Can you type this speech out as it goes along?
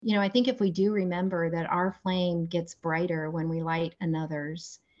I think if we do remember that our flame gets brighter when we light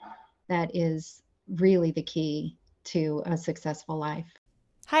another's, that is really the key to a successful life.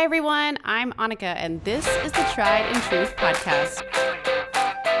 Hi, everyone. I'm Annika, and this is the Tried and Truth Podcast.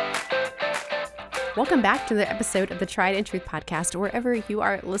 Welcome back to the episode of the Tried and Truth Podcast, wherever you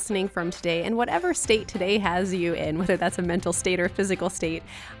are listening from today and whatever state today has you in, whether that's a mental state or physical state.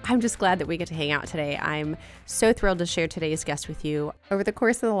 I'm just glad that we get to hang out today. I'm so thrilled to share today's guest with you. Over the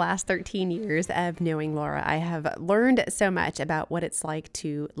course of the last 13 years of knowing Laura, I have learned so much about what it's like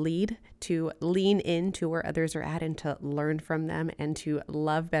to lead, to lean into where others are at and to learn from them and to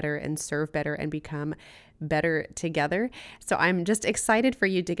love better and serve better and become better together. So I'm just excited for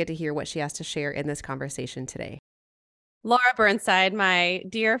you to get to hear what she has to share in this conversation today. Laura Burnside, my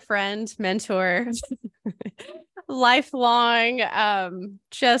dear friend, mentor, lifelong,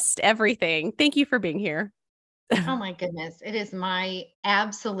 just everything. Thank you for being here. Oh my goodness. It is my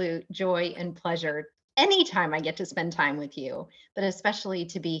absolute joy and pleasure anytime I get to spend time with you, but especially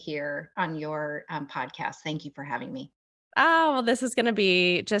to be here on your podcast. Thank you for having me. Oh, well, this is going to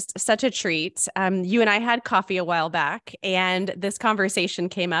be just such a treat. You and I had coffee a while back, and this conversation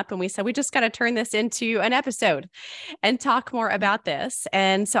came up, and we said, we just got to turn this into an episode and talk more about this.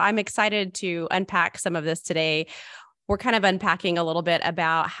 And so I'm excited to unpack some of this today. We're kind of unpacking a little bit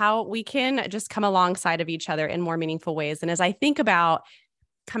about how we can just come alongside of each other in more meaningful ways. And as I think about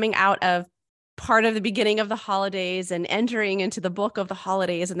coming out of part of the beginning of the holidays and entering into the book of the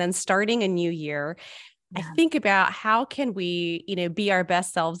holidays and then starting a new year, I think about how can we, be our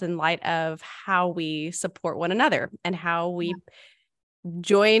best selves in light of how we support one another and how we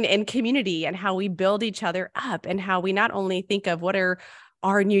join in community and how we build each other up and how we not only think of what are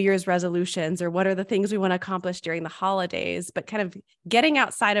our New Year's resolutions or what are the things we want to accomplish during the holidays, but kind of getting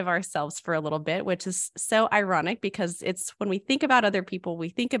outside of ourselves for a little bit, which is so ironic because it's when we think about other people, we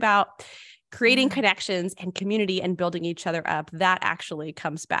think about creating connections and community and building each other up, that actually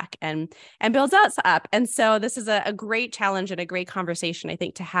comes back and builds us up. And so this is a great challenge and a great conversation, I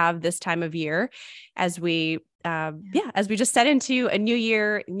think, to have this time of year as we as we just set into a new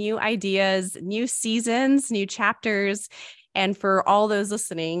year, new ideas, new seasons, new chapters. And for all those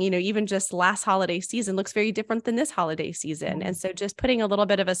listening, even just last holiday season looks very different than this holiday season. And so just putting a little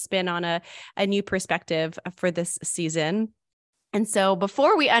bit of a spin on a new perspective for this season. And so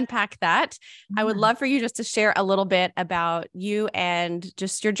before we unpack that, I would love for you just to share a little bit about you and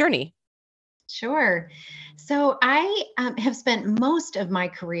just your journey. Sure. So I have spent most of my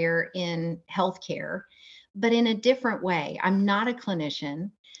career in healthcare, but in a different way. I'm not a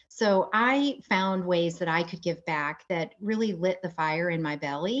clinician. So I found ways that I could give back that really lit the fire in my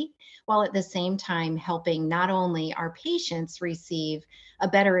belly, while at the same time helping not only our patients receive a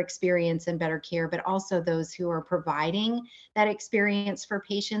better experience and better care, but also those who are providing that experience for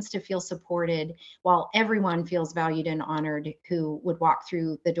patients to feel supported while everyone feels valued and honored who would walk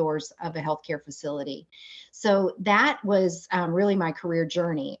through the doors of a healthcare facility. So that was really my career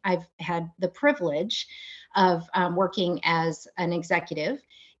journey. I've had the privilege of working as an executive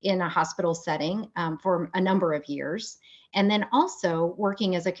in a hospital setting for a number of years. And then also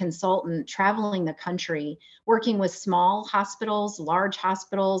working as a consultant, traveling the country, working with small hospitals, large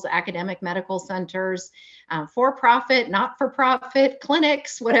hospitals, academic medical centers, for-profit, not-for-profit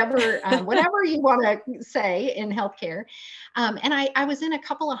clinics, whatever you want to say in healthcare. And I was in a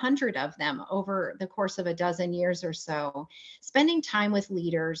couple of hundred of them over the course of a dozen years or so, spending time with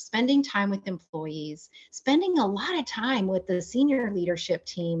leaders, spending time with employees, spending a lot of time with the senior leadership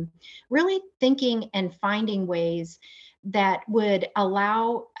team, really thinking and finding ways that would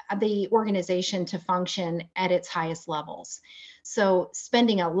allow the organization to function at its highest levels. So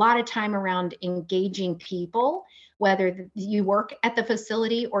spending a lot of time around engaging people, whether you work at the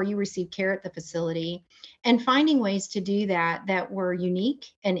facility or you receive care at the facility, and finding ways to do that were unique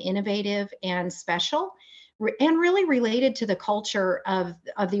and innovative and special and really related to the culture of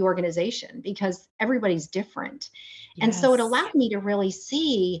the organization because everybody's different. Yes. And so it allowed me to really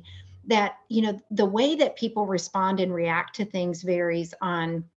see that, the way that people respond and react to things varies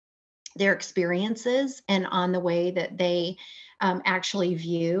on their experiences and on the way that they actually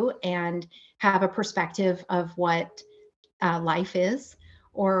view and have a perspective of what life is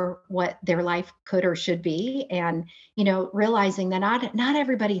or what their life could or should be. And, realizing that not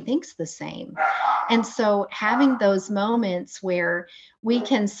everybody thinks the same. And so having those moments where we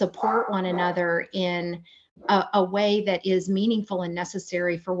can support one another in a way that is meaningful and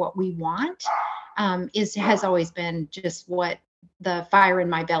necessary for what we want has always been just what the fire in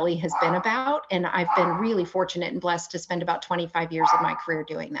my belly has been about. And I've been really fortunate and blessed to spend about 25 years of my career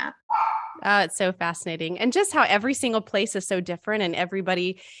doing that. It's so fascinating. And just how every single place is so different and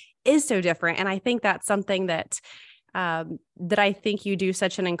everybody is so different. And I think that's something that I think you do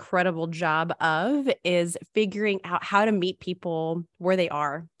such an incredible job of, is figuring out how to meet people where they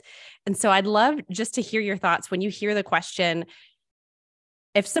are. And so I'd love just to hear your thoughts when you hear the question,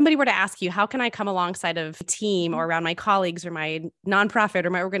 if somebody were to ask you, how can I come alongside of a team or around my colleagues or my nonprofit or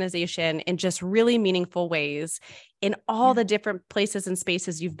my organization in just really meaningful ways in all the different places and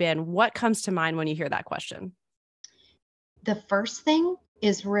spaces you've been, what comes to mind when you hear that question? The first thing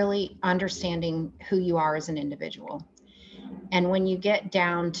is really understanding who you are as an individual. And when you get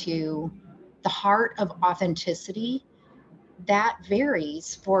down to the heart of authenticity, that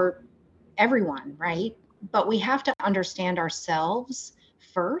varies for everyone, right? But we have to understand ourselves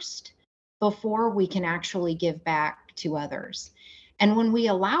first before we can actually give back to others. And when we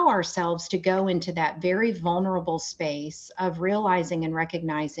allow ourselves to go into that very vulnerable space of realizing and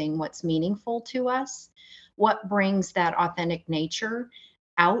recognizing what's meaningful to us, what brings that authentic nature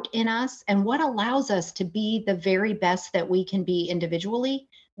out in us, and what allows us to be the very best that we can be individually,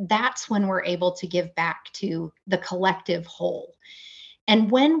 that's when we're able to give back to the collective whole.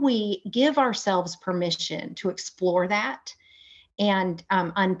 And when we give ourselves permission to explore that and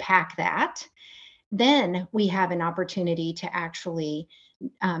unpack that, then we have an opportunity to actually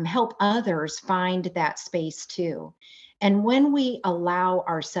help others find that space too. And when we allow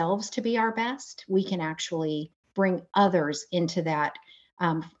ourselves to be our best, we can actually bring others into that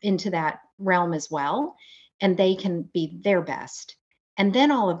realm as well, and they can be their best. And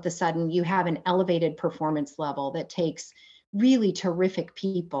then all of a sudden, you have an elevated performance level that takes really terrific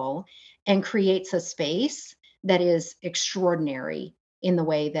people and creates a space that is extraordinary in the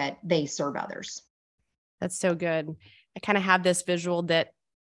way that they serve others. That's so good. I kind of have this visual that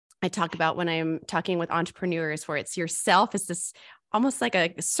I talk about when I'm talking with entrepreneurs, where it's yourself is this almost like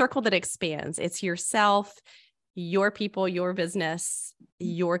a circle that expands. It's yourself, your people, your business,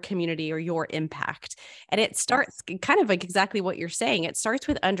 your community, or your impact. And it starts kind of like exactly what you're saying. It starts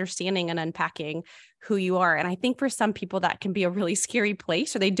with understanding and unpacking who you are. And I think for some people that can be a really scary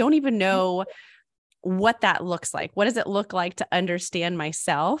place, or they don't even know what that looks like. What does it look like to understand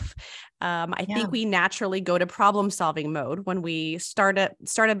myself? I think we naturally go to problem solving mode when we start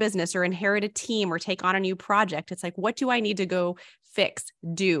a business or inherit a team or take on a new project. It's like, what do I need to go fix,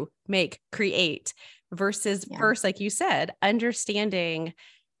 do, make, create? Versus first, like you said, understanding,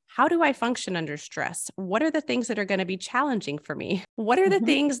 how do I function under stress? What are the things that are going to be challenging for me? What are the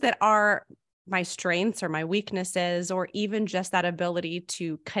things that are my strengths or my weaknesses, or even just that ability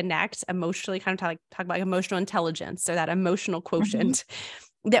to connect emotionally, kind of talk about emotional intelligence, or that emotional quotient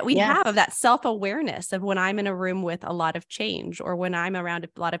that we have, of that self-awareness of when I'm in a room with a lot of change, or when I'm around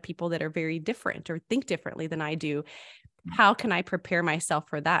a lot of people that are very different or think differently than I do. How can I prepare myself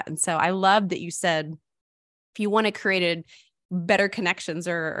for that? And so I love that you said, if you want to create better connections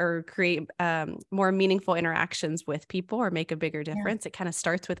or create more meaningful interactions with people or make a bigger difference, it kind of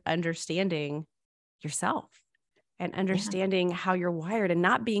starts with understanding yourself and understanding how you're wired, and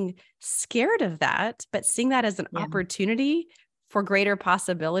not being scared of that, but seeing that as an opportunity for greater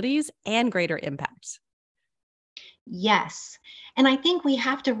possibilities and greater impact. Yes. And I think we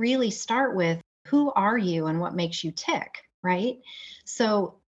have to really start with, who are you and what makes you tick, right?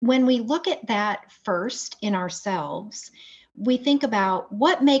 So when we look at that first in ourselves, we think about,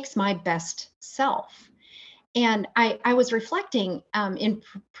 what makes my best self? And I was reflecting in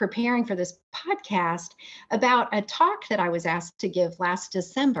preparing for this podcast about a talk that I was asked to give last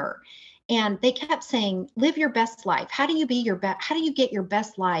December. And they kept saying, live your best life. How do you be your best? How do you get your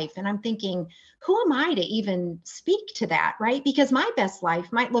best life? And I'm thinking, who am I to even speak to that, right? Because my best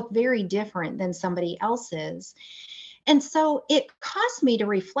life might look very different than somebody else's. And so it caused me to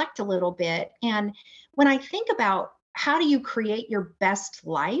reflect a little bit. And when I think about, how do you create your best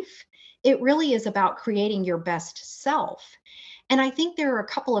life, it really is about creating your best self. And I think there are a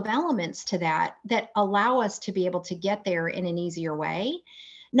couple of elements to that that allow us to be able to get there in an easier way.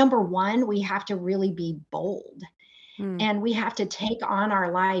 Number one, we have to really be bold. And we have to take on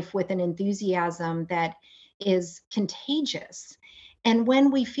our life with an enthusiasm that is contagious. And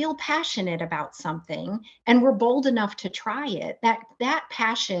when we feel passionate about something and we're bold enough to try it, that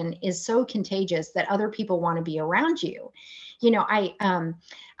passion is so contagious that other people want to be around you. You know,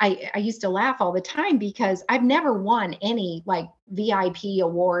 I used to laugh all the time because I've never won any like VIP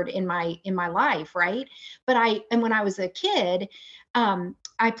award in my life, right? And when I was a kid,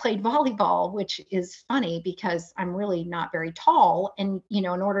 I played volleyball, which is funny because I'm really not very tall. And, you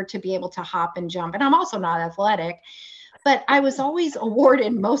know, in order to be able to hop and jump, and I'm also not athletic, but I was always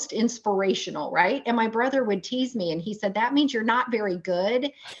awarded most inspirational, right? And my brother would tease me and he said, that means you're not very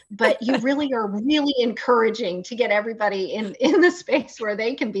good, but you really are really encouraging to get everybody in the space where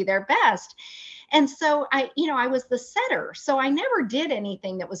they can be their best. And so I was the setter. So I never did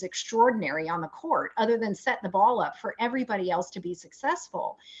anything that was extraordinary on the court other than set the ball up for everybody else to be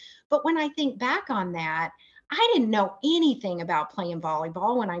successful. But when I think back on that, I didn't know anything about playing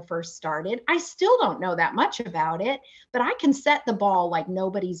volleyball when I first started. I still don't know that much about it, but I can set the ball like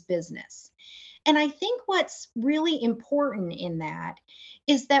nobody's business. And I think what's really important in that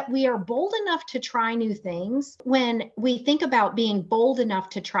is that we are bold enough to try new things. When we think about being bold enough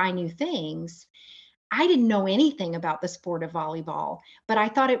to try new things, I didn't know anything about the sport of volleyball, but I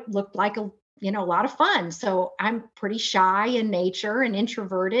thought it looked like a lot of fun. So I'm pretty shy in nature and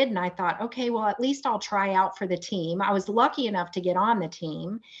introverted. And I thought, okay, well, at least I'll try out for the team. I was lucky enough to get on the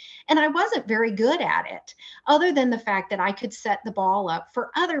team, and I wasn't very good at it, other than the fact that I could set the ball up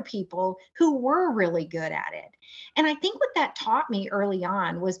for other people who were really good at it. And I think what that taught me early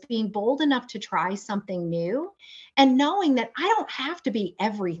on was being bold enough to try something new and knowing that I don't have to be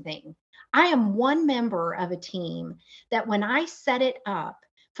everything. I am one member of a team that when I set it up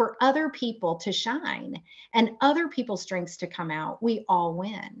for other people to shine and other people's strengths to come out, we all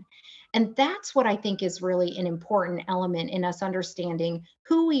win. And that's what I think is really an important element in us understanding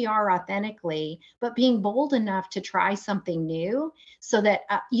who we are authentically, but being bold enough to try something new so that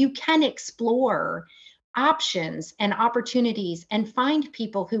you can explore options and opportunities and find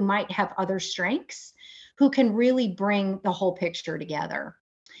people who might have other strengths who can really bring the whole picture together.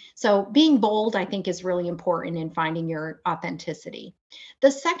 So being bold, I think, is really important in finding your authenticity. The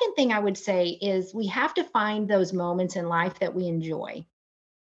second thing I would say is we have to find those moments in life that we enjoy.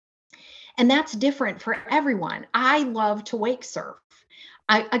 And that's different for everyone. I love to wake surf.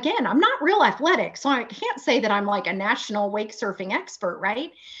 Again, I'm not real athletic, so I can't say that I'm like a national wake surfing expert,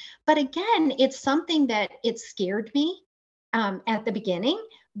 right? But again, it's something that it scared me at the beginning,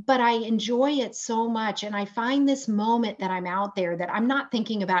 but I enjoy it so much. And I find this moment that I'm out there that I'm not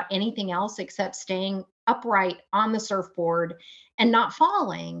thinking about anything else except staying upright on the surfboard and not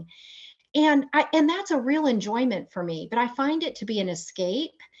falling. And that's a real enjoyment for me, but I find it to be an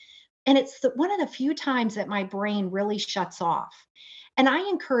escape. And it's one of the few times that my brain really shuts off. And I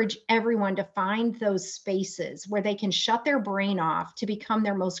encourage everyone to find those spaces where they can shut their brain off to become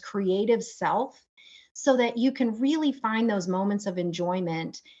their most creative self so that you can really find those moments of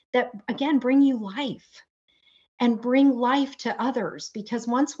enjoyment that, again, bring you life and bring life to others. Because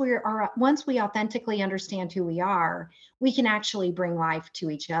once we authentically understand who we are, we can actually bring life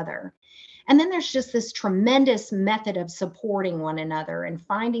to each other. And then there's just this tremendous method of supporting one another and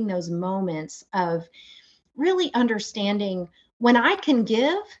finding those moments of really understanding when I can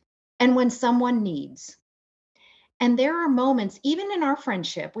give and when someone needs. And there are moments, even in our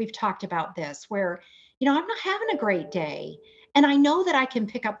friendship, we've talked about this, where, I'm not having a great day. And I know that I can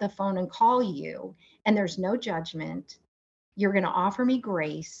pick up the phone and call you, and there's no judgment. You're going to offer me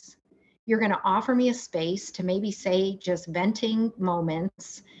grace. You're going to offer me a space to maybe say just venting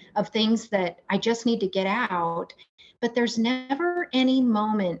moments of things that I just need to get out. But there's never any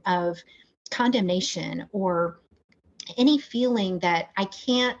moment of condemnation or any feeling that I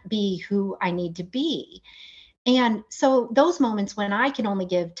can't be who I need to be. And so those moments when I can only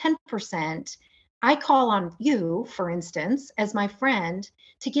give 10%, I call on you, for instance, as my friend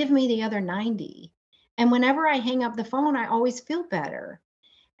to give me the other 90. And whenever I hang up the phone, I always feel better.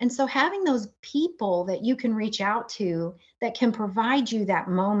 And so having those people that you can reach out to that can provide you that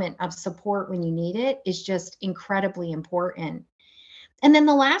moment of support when you need it is just incredibly important. And then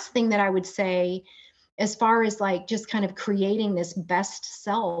the last thing that I would say, as far as like just kind of creating this best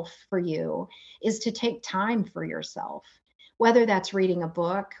self for you, is to take time for yourself. Whether that's reading a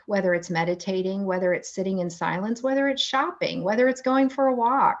book, whether it's meditating, whether it's sitting in silence, whether it's shopping, whether it's going for a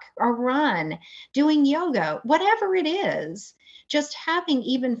walk, a run, doing yoga, whatever it is, just having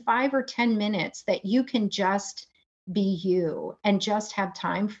even 5 or 10 minutes that you can just be you and just have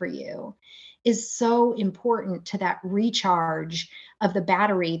time for you is so important to that recharge of the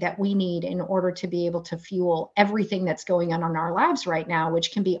battery that we need in order to be able to fuel everything that's going on in our lives right now,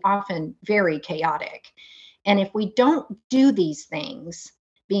 which can be often very chaotic. And if we don't do these things,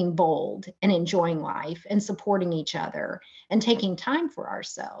 being bold and enjoying life and supporting each other and taking time for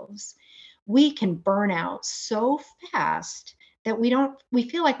ourselves, we can burn out so fast that we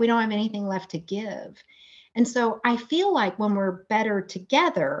feel like we don't have anything left to give. And so I feel like when we're better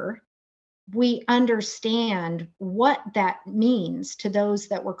together, we understand what that means to those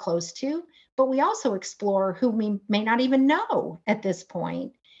that we're close to, but we also explore who we may not even know at this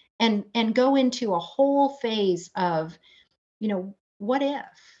point and go into a whole phase of, what if?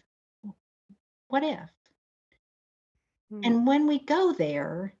 What if? Mm. And when we go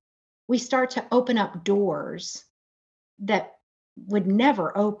there, we start to open up doors that would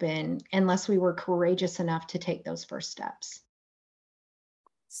never open unless we were courageous enough to take those first steps.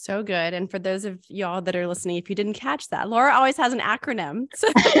 So good. And for those of y'all that are listening, if you didn't catch that, Laura always has an acronym. So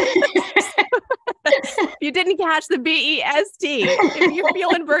if you didn't catch the BEST, if you're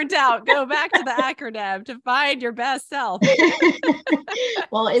feeling burnt out, go back to the acronym to find your best self.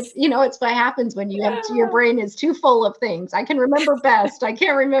 Well, it's what happens when your brain is too full of things. I can remember best. I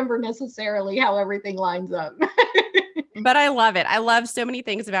can't remember necessarily how everything lines up. But I love it. I love so many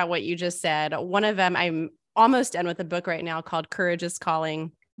things about what you just said. One of them, I'm almost done with a book right now called Courage is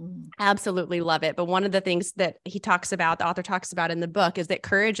Calling. Absolutely love it. But one of the things that the author talks about in the book, is that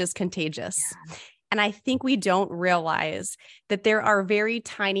courage is contagious. Yeah. And I think we don't realize that there are very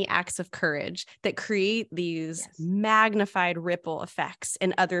tiny acts of courage that create these magnified ripple effects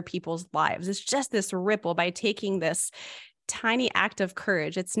in other people's lives. It's just this ripple by taking this tiny act of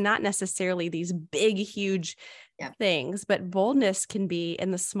courage. It's not necessarily these big, huge things, but boldness can be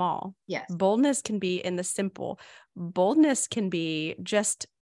in the small. Yes. Boldness can be in the simple. Boldness can be just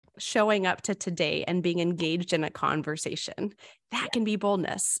showing up to today and being engaged in a conversation. That can be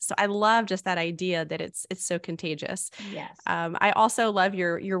boldness. So I love just that idea that it's so contagious. Yes. I also love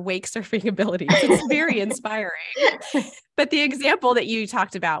your wake surfing abilities. It's very inspiring. But the example that you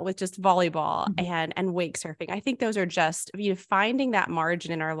talked about with just volleyball and wake surfing, I think those are just, finding that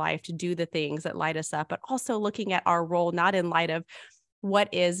margin in our life to do the things that light us up, but also looking at our role, not in light of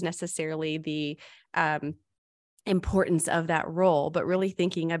what is necessarily the importance of that role, but really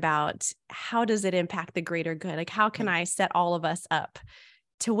thinking about how does it impact the greater good? Like, how can I set all of us up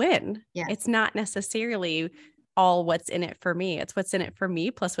to win? Yes. It's not necessarily all what's in it for me. It's what's in it for me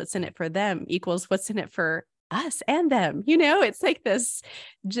plus what's in it for them equals what's in it for us and them. It's like this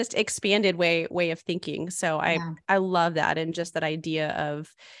just expanded way of thinking. So I love that. And just that idea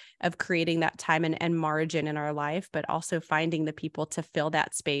of creating that time and margin in our life, but also finding the people to fill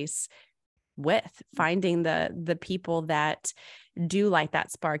that space with, finding the people that do light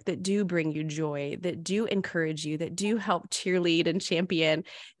that spark, that do bring you joy, that do encourage you, that do help cheerlead and champion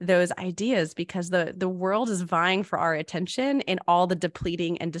those ideas, because the world is vying for our attention in all the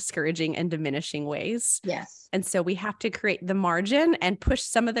depleting and discouraging and diminishing ways. Yes. And so we have to create the margin and push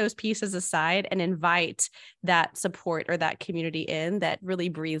some of those pieces aside and invite that support or that community in that really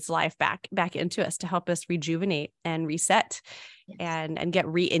breathes life back into us to help us rejuvenate and reset. Yes. and get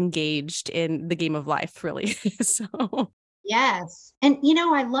re-engaged in the game of life, really. So yes. And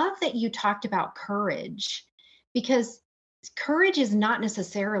I love that you talked about courage, because courage is not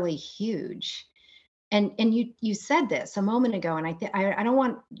necessarily huge. And you said this a moment ago, and I don't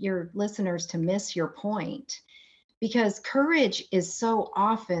want your listeners to miss your point, because courage is so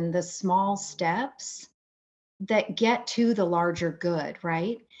often the small steps that get to the larger good,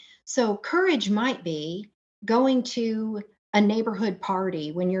 right? So courage might be going to a neighborhood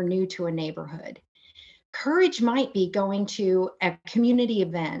party when you're new to a neighborhood. Courage might be going to a community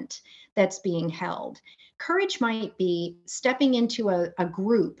event that's being held. Courage might be stepping into a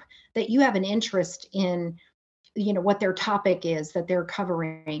group that you have an interest in, what their topic is that they're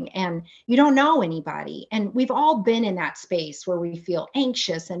covering, and you don't know anybody. And we've all been in that space where we feel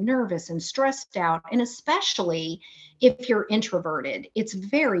anxious and nervous and stressed out. And especially if you're introverted, it's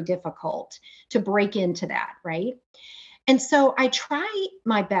very difficult to break into that, right? And so I try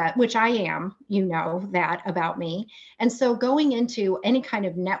my best, which I am, that about me. And so going into any kind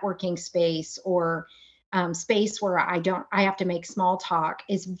of networking space or space where I have to make small talk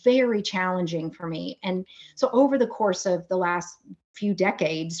is very challenging for me. And so over the course of the last few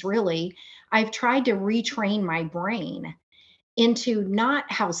decades, really, I've tried to retrain my brain into not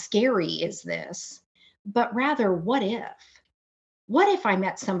how scary is this, but rather what if? What if I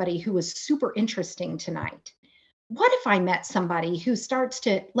met somebody who was super interesting tonight? What if I met somebody who starts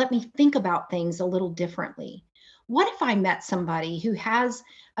to let me think about things a little differently? What if I met somebody who has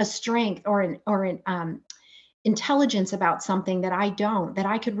a strength or an intelligence about something that I don't, that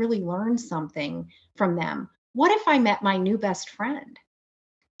I could really learn something from them? What if I met my new best friend?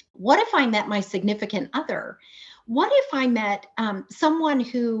 What if I met my significant other? What if I met someone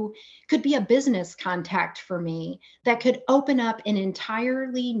who could be a business contact for me that could open up an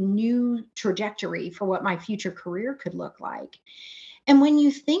entirely new trajectory for what my future career could look like? And when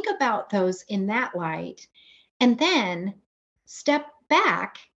you think about those in that light, and then step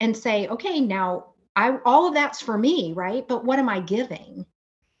back and say, okay, now all of that's for me, right? But what am I giving?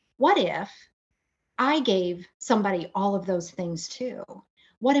 What if I gave somebody all of those things too?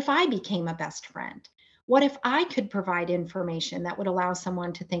 What if I became a best friend? What if I could provide information that would allow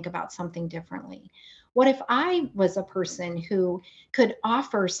someone to think about something differently? What if I was a person who could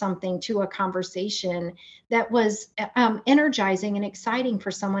offer something to a conversation that was energizing and exciting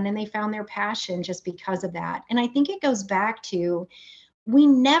for someone, and they found their passion just because of that? And I think it goes back to, we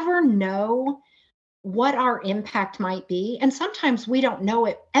never know what our impact might be. And sometimes we don't know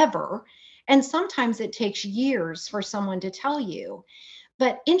it ever. And sometimes it takes years for someone to tell you.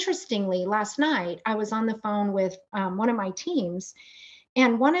 But interestingly, last night I was on the phone with one of my teams,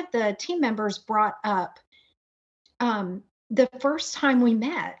 and one of the team members brought up the first time we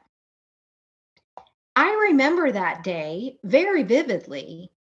met. I remember that day very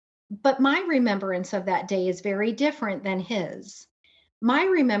vividly, but my remembrance of that day is very different than his. My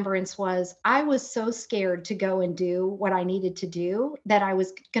remembrance was, I was so scared to go and do what I needed to do that I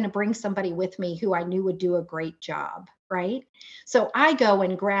was going to bring somebody with me who I knew would do a great job. Right. So I go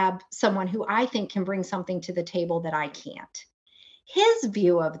and grab someone who I think can bring something to the table that I can't. His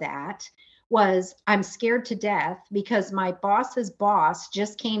view of that was, I'm scared to death because my boss's boss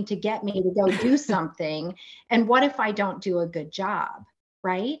just came to get me to go do something. And what if I don't do a good job?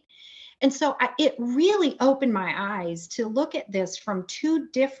 Right. And so it really opened my eyes to look at this from two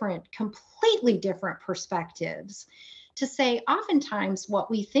different, completely different perspectives, to say, oftentimes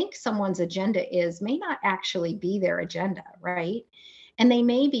what we think someone's agenda is may not actually be their agenda, right? And they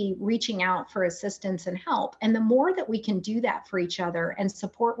may be reaching out for assistance and help. And the more that we can do that for each other and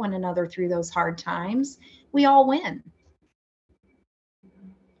support one another through those hard times, we all win.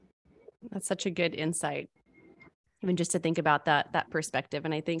 That's such a good insight. I mean, just to think about that perspective.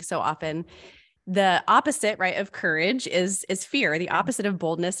 And I think so often the opposite, right, of courage is fear. The opposite of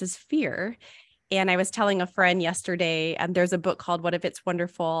boldness is fear. And I was telling a friend yesterday, and there's a book called What If It's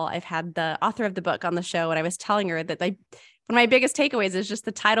Wonderful? I've had the author of the book on the show, and I was telling her that one of my biggest takeaways is just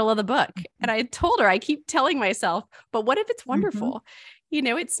the title of the book. And I told her, I keep telling myself, but what if it's wonderful? Mm-hmm. You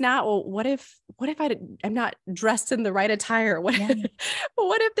know, it's not, well, what if I'm not dressed in the right attire? What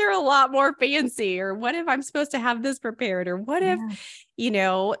if they're a lot more fancy? Or what if I'm supposed to have this prepared? Or what if, you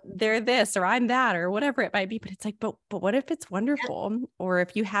know, they're this, or I'm that, or whatever it might be. But it's like, but what if it's wonderful? Or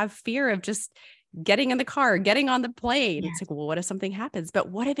if you have fear of just getting in the car, getting on the plane, it's like, well, what if something happens? But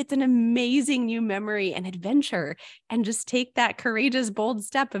what if it's an amazing new memory and adventure, and just take that courageous, bold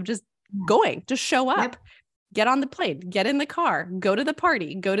step of just going, just show up. Get on the plane, get in the car, go to the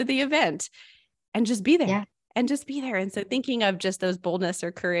party, go to the event, and just be there and just be there. And so thinking of just those boldness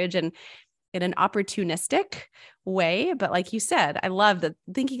or courage and in an opportunistic way. But like you said, I love that,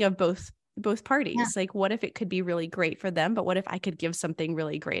 thinking of both parties. Like, what if it could be really great for them, but what if I could give something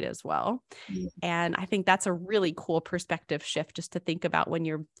really great as well? And I think that's a really cool perspective shift, just to think about when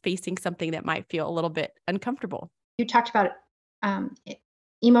you're facing something that might feel a little bit uncomfortable. You talked about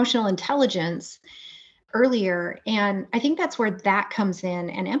emotional intelligence earlier, and I think that's where that comes in,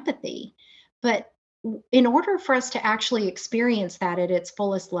 and empathy. But in order for us to actually experience that at its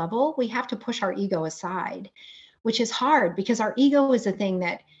fullest level, we have to push our ego aside, which is hard because our ego is the thing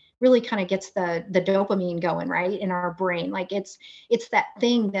that really kind of gets the dopamine going, right, in our brain. Like it's that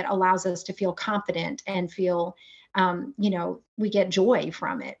thing that allows us to feel confident and feel we get joy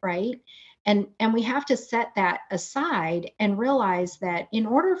from it, right? And we have to set that aside and realize that in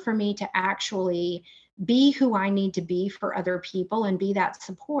order for me to actually be who I need to be for other people and be that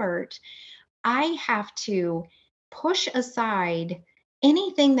support, I have to push aside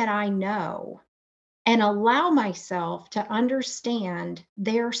anything that I know and allow myself to understand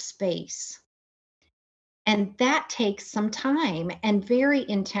their space. And that takes some time and very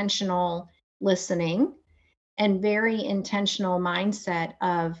intentional listening and very intentional mindset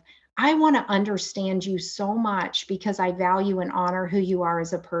of, I want to understand you so much because I value and honor who you are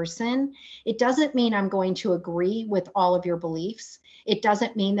as a person. It doesn't mean I'm going to agree with all of your beliefs. It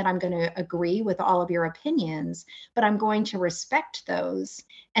doesn't mean that I'm going to agree with all of your opinions, but I'm going to respect those,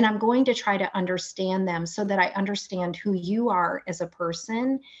 and I'm going to try to understand them so that I understand who you are as a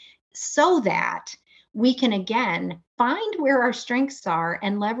person, so that we can again find where our strengths are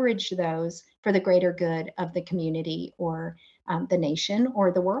and leverage those for the greater good of the community or the nation or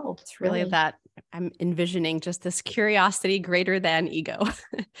the world. It's really that I'm envisioning just this curiosity greater than ego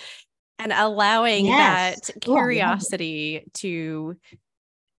and allowing that curiosity to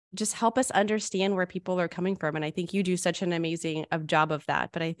just help us understand where people are coming from. And I think you do such an amazing job of that.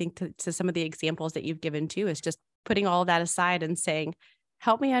 But I think to some of the examples that you've given too, is just putting all of that aside and saying,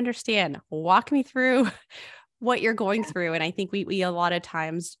 help me understand, walk me through what you're going through. And I think we a lot of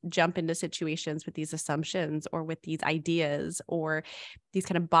times jump into situations with these assumptions or with these ideas or these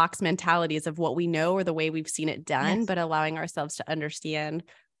kind of box mentalities of what we know or the way we've seen it done, Yes. but allowing ourselves to understand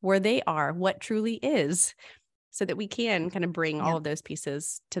where they are, what truly is, so that we can kind of bring all Yeah. of those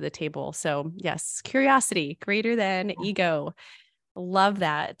pieces to the table. So yes, curiosity greater than ego. Love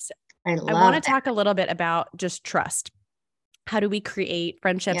that. I I want to love that. talk a little bit about just trust. How do we create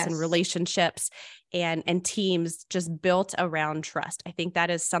friendships and Yes. relationships and teams just built around trust? I think that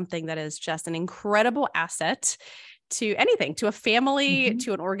is something that is just an incredible asset to anything, to a family, Mhm.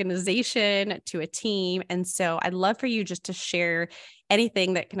 to an organization, to a team. And so I'd love for you just to share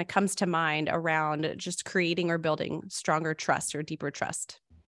anything that kind of comes to mind around just creating or building stronger trust or deeper trust.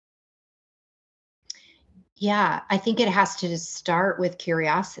 Yeah, I think it has to just start with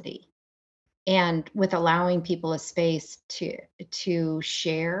curiosity and with allowing people a space to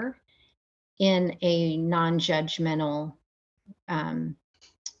share in a non-judgmental um,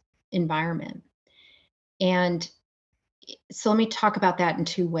 environment. And so let me talk about that in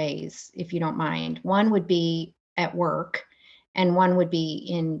two ways, if you don't mind. One would be at work, and one would be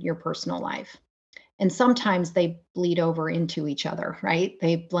in your personal life. And sometimes they bleed over into each other, right?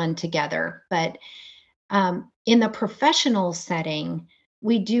 They blend together. But in the professional setting,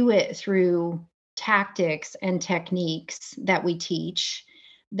 we do it through tactics and techniques that we teach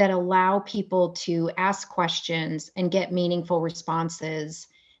that allow people to ask questions and get meaningful responses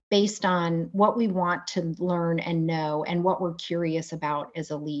based on what we want to learn and know and what we're curious about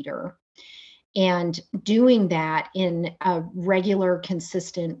as a leader. And doing that in a regular,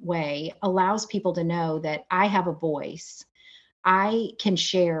 consistent way allows people to know that I have a voice. I can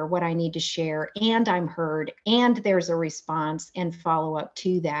share what I need to share, and I'm heard, and there's a response and follow up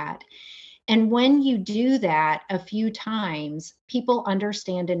to that. And when you do that a few times, people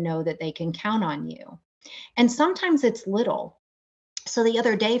understand and know that they can count on you. And sometimes it's little. So the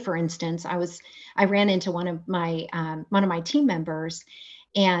other day, for instance, I ran into one of my team members,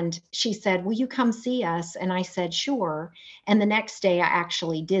 and she said, "Will you come see us?" And I said, "Sure." And the next day, I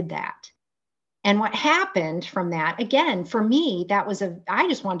actually did that. And what happened from that, again, for me, I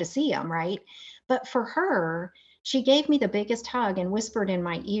just wanted to see him, right? But for her, she gave me the biggest hug and whispered in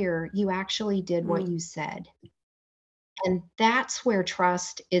my ear, "You actually did what Mm. you said." And that's where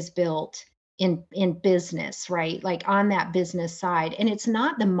trust is built in business, right? Like on that business side. And it's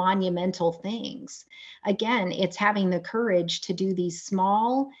not the monumental things. Again, it's having the courage to do these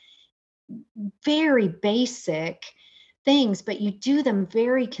small, very basic things, but you do them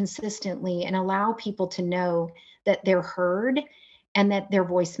very consistently and allow people to know that they're heard and that their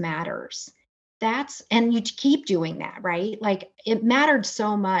voice matters. And you keep doing that, right? Like it mattered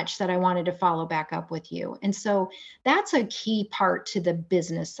so much that I wanted to follow back up with you. And so that's a key part to the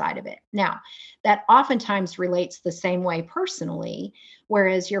business side of it. Now, that oftentimes relates the same way personally,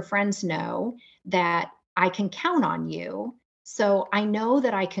 whereas your friends know that I can count on you, so I know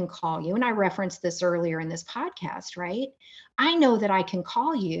that I can call you, and I referenced this earlier in this podcast, right? I know that I can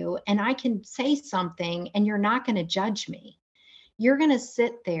call you and I can say something, and you're not going to judge me. You're going to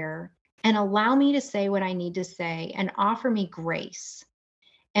sit there and allow me to say what I need to say and offer me grace.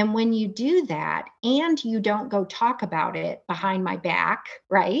 And when you do that and you don't go talk about it behind my back,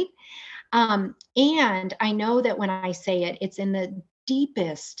 right? And I know that when I say it, it's in the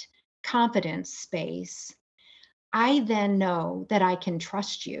deepest confidence space. I then know that I can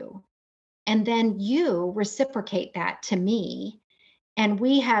trust you. And then you reciprocate that to me. And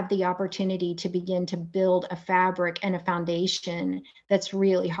we have the opportunity to begin to build a fabric and a foundation that's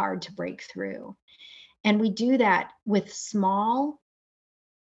really hard to break through. And we do that with small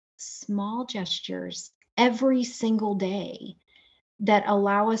gestures every single day that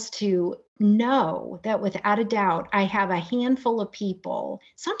allow us to know that without a doubt, I have a handful of people.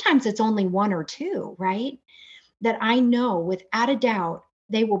 Sometimes it's only one or two, right? That I know without a doubt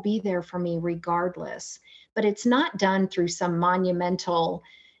they will be there for me regardless. But it's not done through some monumental,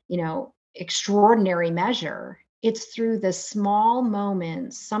 extraordinary measure. It's through the small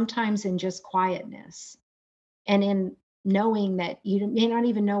moments, sometimes in just quietness and in knowing that you may not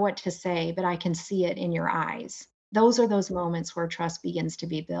even know what to say, but I can see it in your eyes. Those are those moments where trust begins to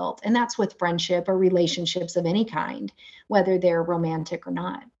be built. And that's with friendship or relationships of any kind, whether they're romantic or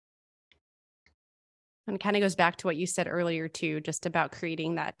not. And kind of goes back to what you said earlier too, just about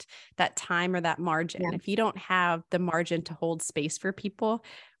creating that time or that Yeah. margin. If you don't have the margin to hold space for people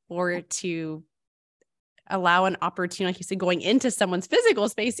or to allow an opportunity, like you said, going into someone's physical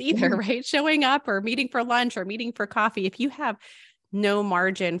space either, Yeah. right? Showing up or meeting for lunch or meeting for coffee. If you have no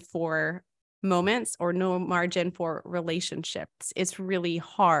margin for moments or no margin for relationships, it's really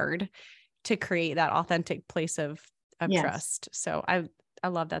hard to create that authentic place of Yes. trust. So I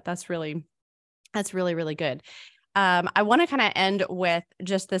love that. That's really, really good. I want to kind of end with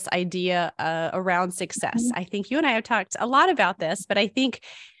just this idea around success. Mhm. I think you and I have talked a lot about this, but I think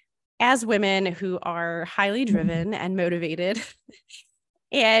as women who are highly driven and motivated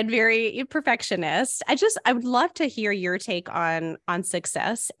and very perfectionist, I would love to hear your take on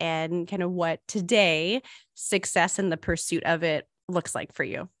success and kind of what today success and the pursuit of it looks like for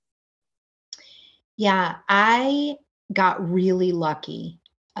you. Yeah, I got really lucky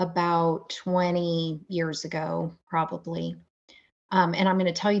about 20 years ago, probably. And I'm going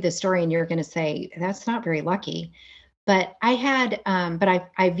to tell you the story, and you're going to say, that's not very lucky. But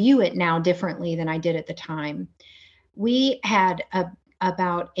I view it now differently than I did at the time. We had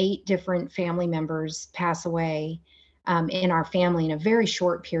about 8 different family members pass away in our family in a very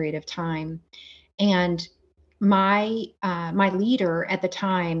short period of time. And my leader at the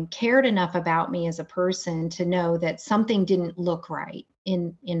time cared enough about me as a person to know that something didn't look right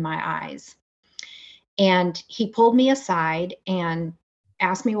in my eyes. And he pulled me aside and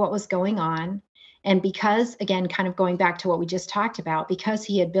asked me what was going on. And because, again, kind of going back to what we just talked about, because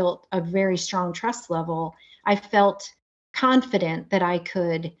he had built a very strong trust level, I felt confident that I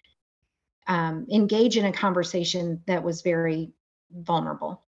could engage in a conversation that was very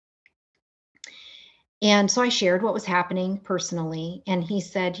vulnerable. And so I shared what was happening personally. And he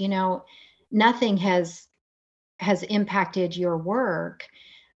said, nothing has impacted your work,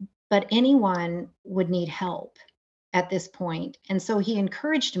 but anyone would need help at this point. And so he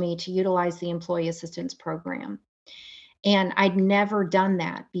encouraged me to utilize the employee assistance program. And I'd never done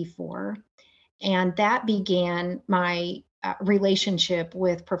that before. And that began my relationship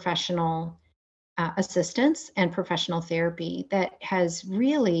with professional assistance and professional therapy that has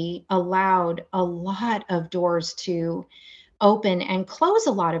really allowed a lot of doors to open and close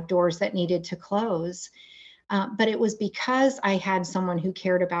a lot of doors that needed to close. But it was because I had someone who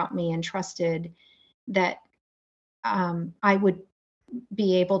cared about me and trusted that I would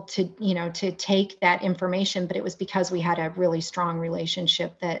be able to take that information. But it was because we had a really strong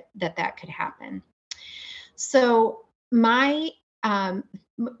relationship that could happen. So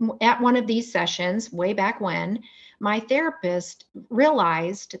at one of these sessions way back when, my therapist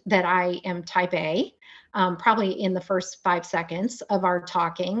realized that I am type A, probably in the first 5 seconds of our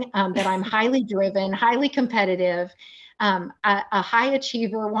talking, that I'm highly driven, highly competitive, a high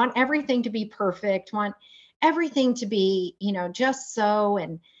achiever, want everything to be perfect, want everything to be, just so,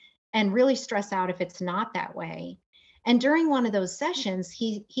 and really stress out if it's not that way. And during one of those sessions,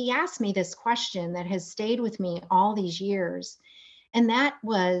 he asked me this question that has stayed with me all these years. And that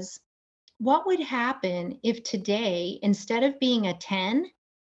was, what would happen if today, instead of being a 10,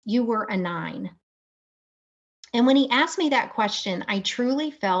 you were a 9? And when he asked me that question, I truly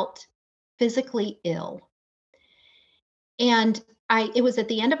felt physically ill. And it was at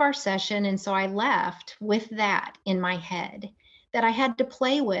the end of our session. And so I left with that in my head that I had to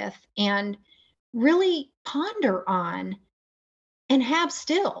play with and really ponder on and have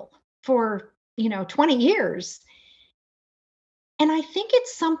still for, 20 years. And I think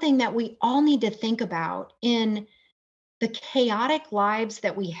it's something that we all need to think about in the chaotic lives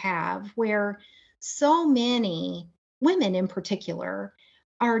that we have, where so many women in particular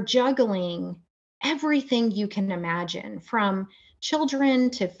are juggling everything you can imagine, from children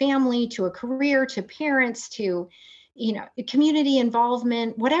to family to a career to parents to community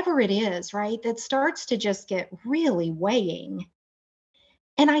involvement, whatever it is, right? That starts to just get really weighing.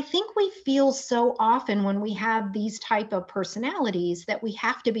 And I think we feel so often when we have these type of personalities that we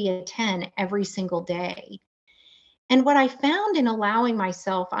have to be a 10 every single day. And what I found in allowing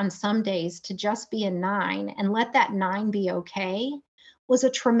myself on some days to just be a 9 and let that 9 be okay was a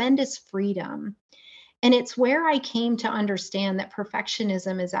tremendous freedom. And it's where I came to understand that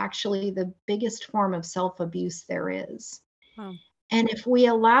perfectionism is actually the biggest form of self-abuse there is. Wow. And if we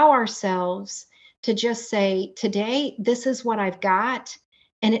allow ourselves to just say, today, this is what I've got,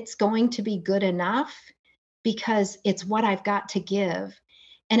 and it's going to be good enough because it's what I've got to give.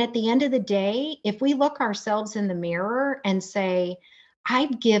 And at the end of the day, if we look ourselves in the mirror and say,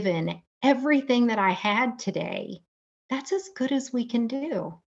 I've given everything that I had today, that's as good as we can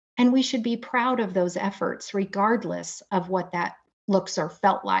do. And we should be proud of those efforts, regardless of what that looks or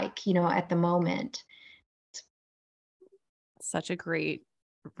felt like, at the moment. Such a great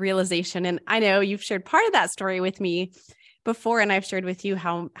realization. And I know you've shared part of that story with me before, and I've shared with you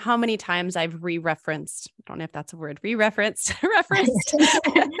how many times I've re-referenced. I don't know if that's a word, referenced.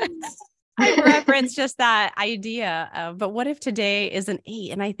 I referenced just that idea of, but what if today is an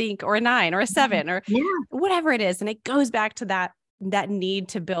 8 and I think, or a 9 or a 7 or Yeah. whatever it is. And it goes back to that need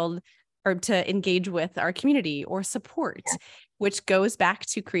to build or to engage with our community or support, Yeah. which goes back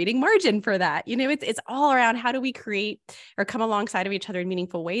to creating margin for that. It's all around how do we create or come alongside of each other in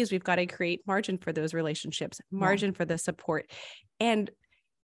meaningful ways. We've got to create margin for those relationships, margin for the support. And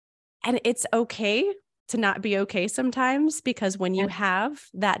it's okay to not be okay sometimes, because when you have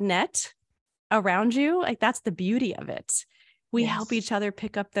that net around you, like that's the beauty of it. We help each other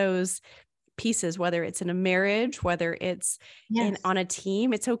pick up those pieces, whether it's in a marriage, whether it's on a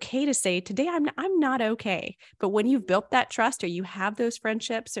team. It's okay to say, today I'm not okay. But when you've built that trust, or you have those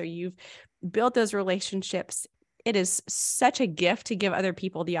friendships, or you've built those relationships, it is such a gift to give other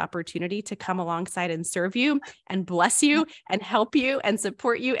people the opportunity to come alongside and serve you and bless you and help you and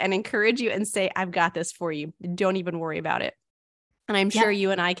support you and encourage you and say, I've got this for you. Don't even worry about it. And I'm sure you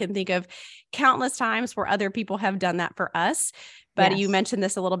and I can think of countless times where other people have done that for us. But you mentioned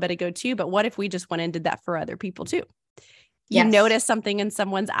this a little bit ago too, but what if we just went and did that for other people too? You notice something in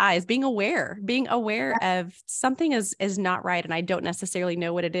someone's eyes, being aware of something is not right. And I don't necessarily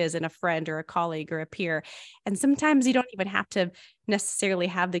know what it is in a friend or a colleague or a peer. And sometimes you don't even have to necessarily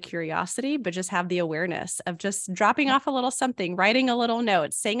have the curiosity, but just have the awareness of just dropping off a little something, writing a little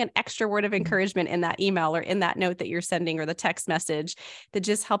note, saying an extra word of encouragement in that email or in that note that you're sending, or the text message that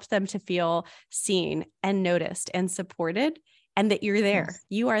just helps them to feel seen and noticed and supported, and that you're there.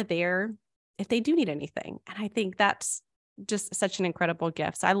 You are there if they do need anything. And I think that's just such an incredible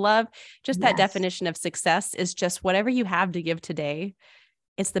gift. So I love just that definition of success is just whatever you have to give today.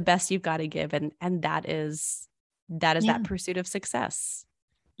 It's the best you've got to give. And that is that pursuit of success.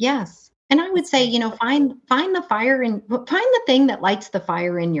 Yes. And I would say, find the fire and find the thing that lights the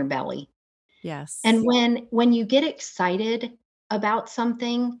fire in your belly. Yes. And when you get excited about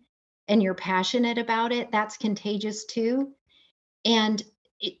something and you're passionate about it, that's contagious too. And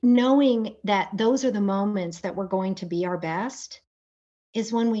knowing that those are the moments that we're going to be our best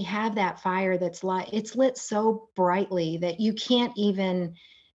is when we have that fire it's lit so brightly that you can't even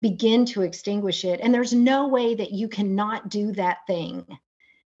begin to extinguish it. And there's no way that you cannot do that thing.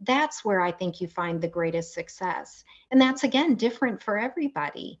 That's where I think you find the greatest success. And that's, again, different for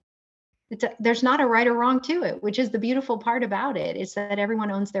everybody. There's not a right or wrong to it, which is the beautiful part about it, is that everyone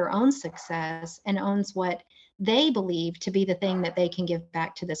owns their own success and owns what they believe to be the thing that they can give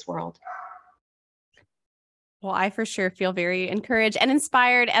back to this world. Well, I for sure feel very encouraged and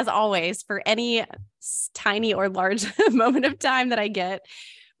inspired, as always, for any tiny or large moment of time that I get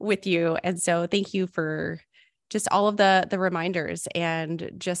with you. And so thank you for just all of the reminders and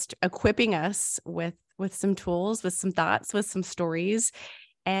just equipping us with some tools, with some thoughts, with some stories,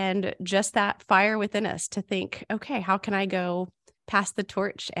 and just that fire within us to think, okay, how can I go pass the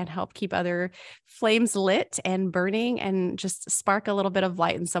torch and help keep other flames lit and burning and just spark a little bit of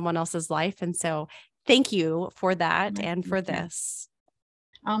light in someone else's life. And so thank you for that and for this.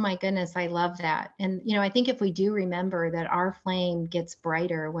 Oh my goodness, I love that. And, I think if we do remember that our flame gets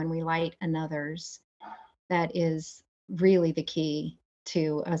brighter when we light another's, that is really the key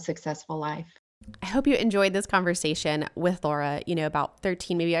to a successful life. I hope you enjoyed this conversation with Laura. About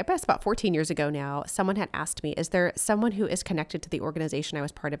 13, maybe I guess about 14 years ago now, someone had asked me, is there someone who is connected to the organization I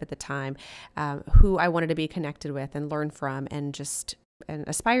was part of at the time, who I wanted to be connected with and learn from and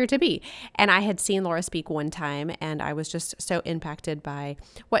aspire to be? And I had seen Laura speak one time, and I was just so impacted by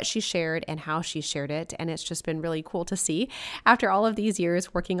what she shared and how she shared it. And it's just been really cool to see after all of these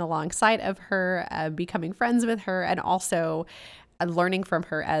years working alongside of her, becoming friends with her, and also learning from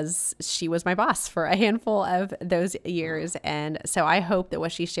her as she was my boss for a handful of those years. And so I hope that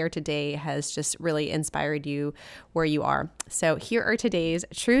what she shared today has just really inspired you where you are. So here are today's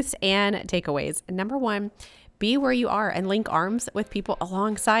truths and takeaways. Number 1, be where you are and link arms with people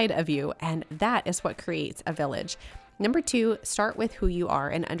alongside of you. And that is what creates a village. Number 2, start with who you are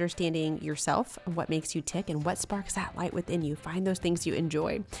and understanding yourself and what makes you tick and what sparks that light within you. Find those things you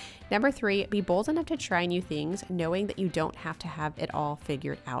enjoy. Number 3, be bold enough to try new things, knowing that you don't have to have it all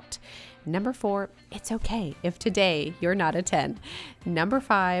figured out. Number 4, it's okay if today you're not a 10. Number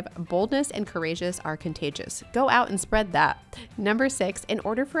 5, boldness and courageous are contagious. Go out and spread that. Number 6, in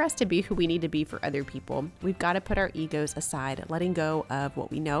order for us to be who we need to be for other people, we've got to put our egos aside, letting go of what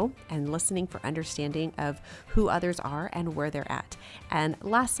we know and listening for understanding of who others are and where they're at. And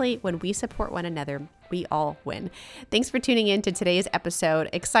lastly, when we support one another, we all win. Thanks for tuning in to today's episode.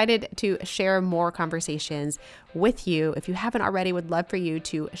 Excited to share more conversations with you. If you haven't already, would love for you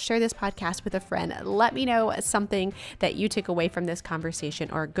to share this podcast with a friend. Let me know something that you took away from this conversation,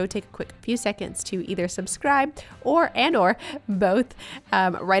 or go take a quick few seconds to either subscribe or both.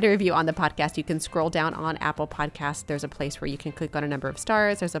 Write a review on the podcast. You can scroll down on Apple Podcasts. There's a place where you can click on a number of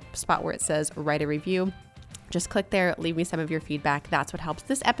stars. There's a spot where it says write a review. Just click there, leave me some of your feedback. That's what helps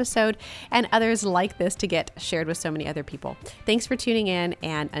this episode and others like this to get shared with so many other people. Thanks for tuning in,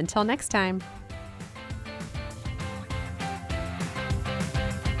 and until next time.